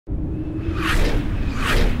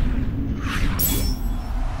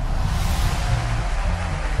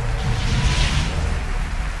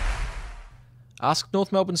Ask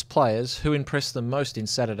North Melbourne's players who impressed them most in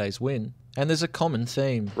Saturday's win, and there's a common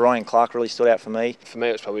theme. Ryan Clarke really stood out for me. For me,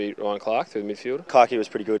 it was probably Ryan Clarke through the midfield. Clarke was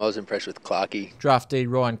pretty good. I was impressed with Clarke. Draftee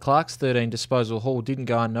Ryan Clarke's 13 disposal haul didn't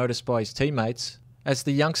go unnoticed by his teammates, as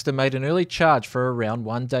the youngster made an early charge for a round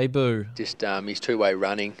one debut. Just his two-way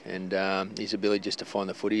running and his ability just to find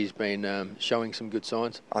the footy, he's been showing some good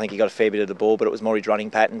signs. I think he got a fair bit of the ball, but it was more his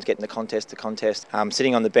running patterns, getting the contest to contest.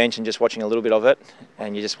 Sitting on the bench and just watching a little bit of it,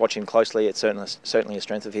 and you just watch him closely, it's certainly a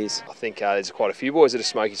strength of his. I think there's quite a few boys that are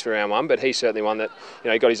smokies for round one, but he's certainly one that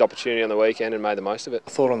he got his opportunity on the weekend and made the most of it. I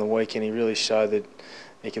thought on the weekend he really showed that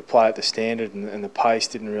he could play at the standard, and the pace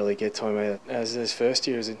didn't really get to him either. As his first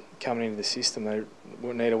year as coming into the system, they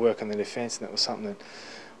would need to work on the defence, and that was something that,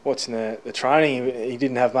 watching the training, he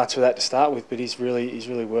didn't have much of that to start with, but he's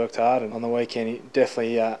really worked hard, and on the weekend he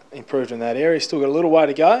definitely improved in that area. He's still got a little way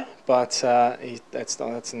to go, but that's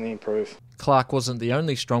an improve. Clarke wasn't the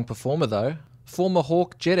only strong performer though. Former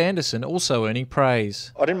Hawk Jed Anderson also earning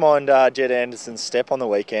praise. I didn't mind Jed Anderson's step on the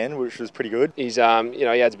weekend, which was pretty good. He's he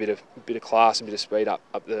adds a bit of class, a bit of speed up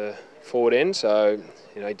the forward end, so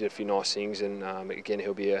he did a few nice things, and again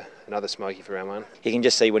he'll be another smoky for round one. You can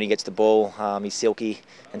just see when he gets the ball, he's silky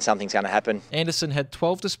and something's going to happen. Anderson had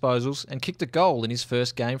 12 disposals and kicked a goal in his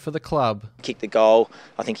first game for the club. Kicked the goal,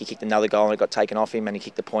 I think he kicked another goal and it got taken off him, and he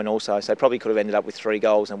kicked the point also, so probably could have ended up with 3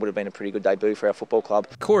 goals and would have been a pretty good debut for our football club.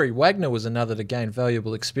 Corey Wagner was another to gain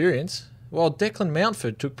valuable experience, while Declan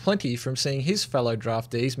Mountford took plenty from seeing his fellow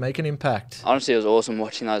draftees make an impact. Honestly, it was awesome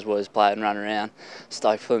watching those boys play and run around.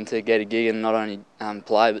 Stoked for them to get a gig and not only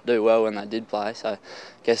play but do well when they did play. So I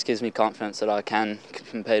guess it gives me confidence that I can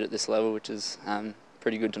compete at this level, which is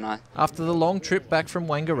pretty good to know. After the long trip back from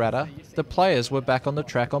Wangaratta, the players were back on the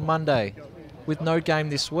track on Monday. With no game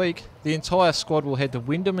this week, the entire squad will head to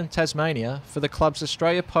Wyndham and Tasmania for the club's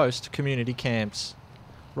Australia Post community camps.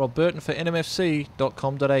 Rob Burton for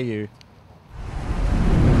nmfc.com.au.